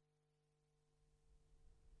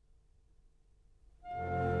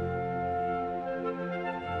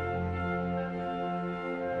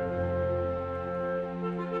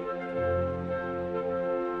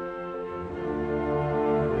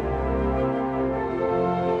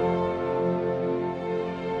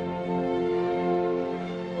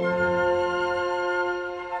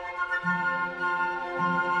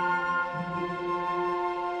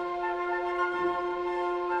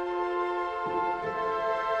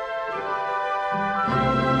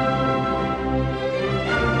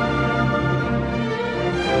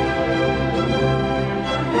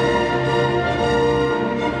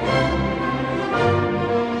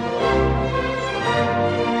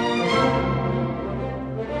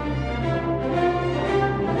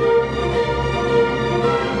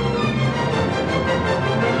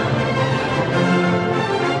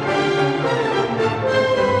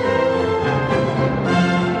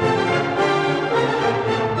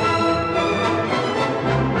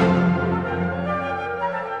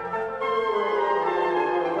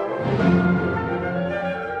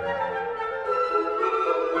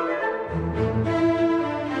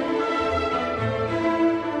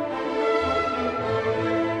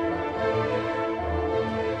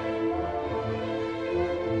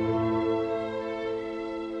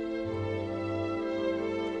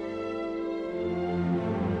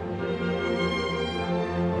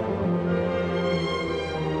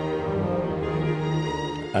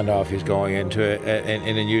 And off he's going into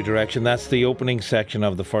in a new direction. That's the opening section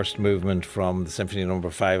of the first movement from the Symphony No.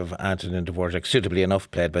 5 of Antonin Dvorak, suitably enough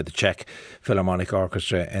played by the Czech Philharmonic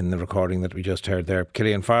Orchestra in the recording that we just heard there.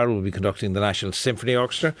 Killian Farrel will be conducting the National Symphony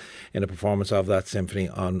Orchestra in a performance of that symphony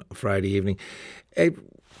on Friday evening. It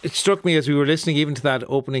struck me as we were listening even to that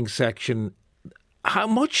opening section, how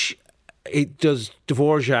much does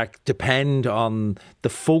Dvorak depend on the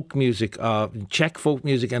folk music, Czech folk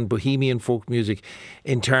music and Bohemian folk music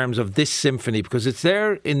in terms of this symphony? Because it's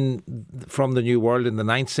there from the New World in the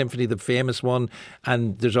Ninth Symphony, the famous one,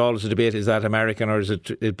 and there's always a debate, is that American or is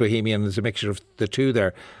it Bohemian? There's a mixture of the two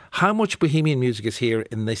there. How much Bohemian music is here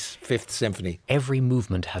in this Fifth Symphony? Every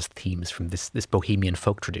movement has themes from this Bohemian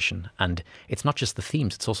folk tradition. And it's not just the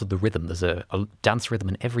themes, it's also the rhythm. There's a dance rhythm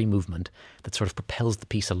in every movement that sort of propels the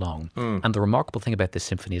piece along. And the remarkable thing about this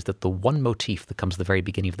symphony is that the one motif that comes at the very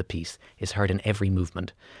beginning of the piece is heard in every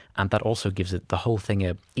movement. And that also gives it the whole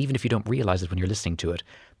thing, even if you don't realise it when you're listening to it,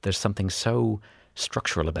 there's something so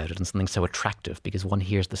structural about it and something so attractive because one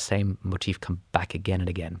hears the same motif come back again and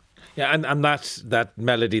again. Yeah, and that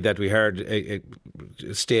melody that we heard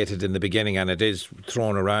stated in the beginning, and it is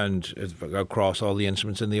thrown around across all the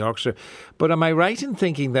instruments in the orchestra. But am I right in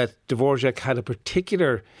thinking that Dvorak had a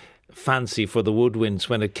particular fancy for the woodwinds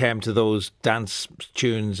when it came to those dance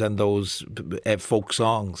tunes and those folk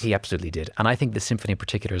songs? He absolutely did. And I think the symphony in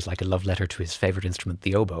particular is like a love letter to his favourite instrument,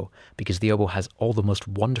 the oboe, because the oboe has all the most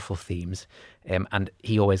wonderful themes, and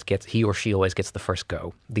he or she always gets the first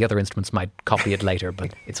go. The other instruments might copy it later,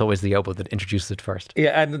 but it's always the oboe that introduces it first.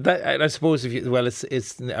 Yeah, and I suppose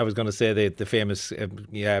it's I was going to say the famous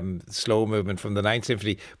slow movement from the Ninth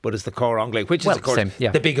Symphony, but it's the cor anglais, which is of course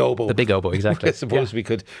the big oboe. The big oboe, exactly. I suppose we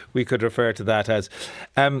could refer to that as.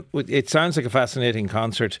 It sounds like a fascinating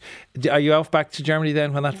concert. Are you off back to Germany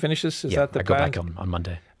then when that finishes? Is that the plan? I go back on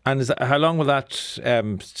Monday. And how long will that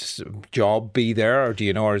job be there, or do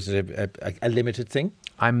you know, or is it a limited thing?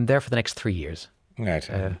 I'm there for the next 3 years. Right,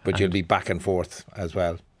 but you'll be back and forth as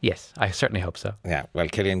well. Yes, I certainly hope so. Yeah, well,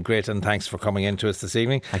 Killian, great, and thanks for coming in to us this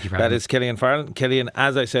evening. Thank you for having me. That is Killian Farrel. Killian,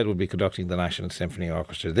 as I said, will be conducting the National Symphony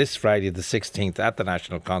Orchestra this Friday the 16th at the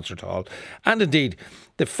National Concert Hall, and indeed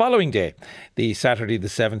the following day, the Saturday the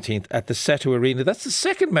 17th at the Seto Arena. That's the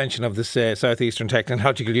second mention of this Southeastern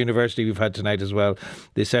Technological University we've had tonight as well,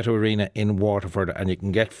 the Seto Arena in Waterford, and you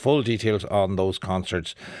can get full details on those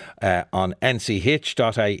concerts on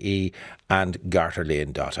nch.ie and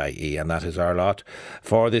garterlane.ie, and that is our lot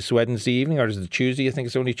for this Wednesday evening, or is it Tuesday? I think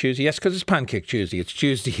it's only Tuesday. Yes, because it's Pancake Tuesday. It's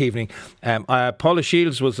Tuesday evening. Paula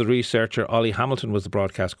Shields was the researcher. Ollie Hamilton was the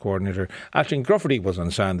broadcast coordinator. Aisling Grufferty was on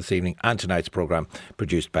sound this evening, and tonight's programme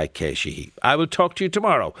produced by Kay Sheehy. I will talk to you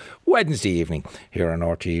tomorrow, Wednesday evening, here on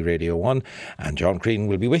RTE Radio 1, and John Crean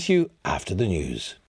will be with you after the news.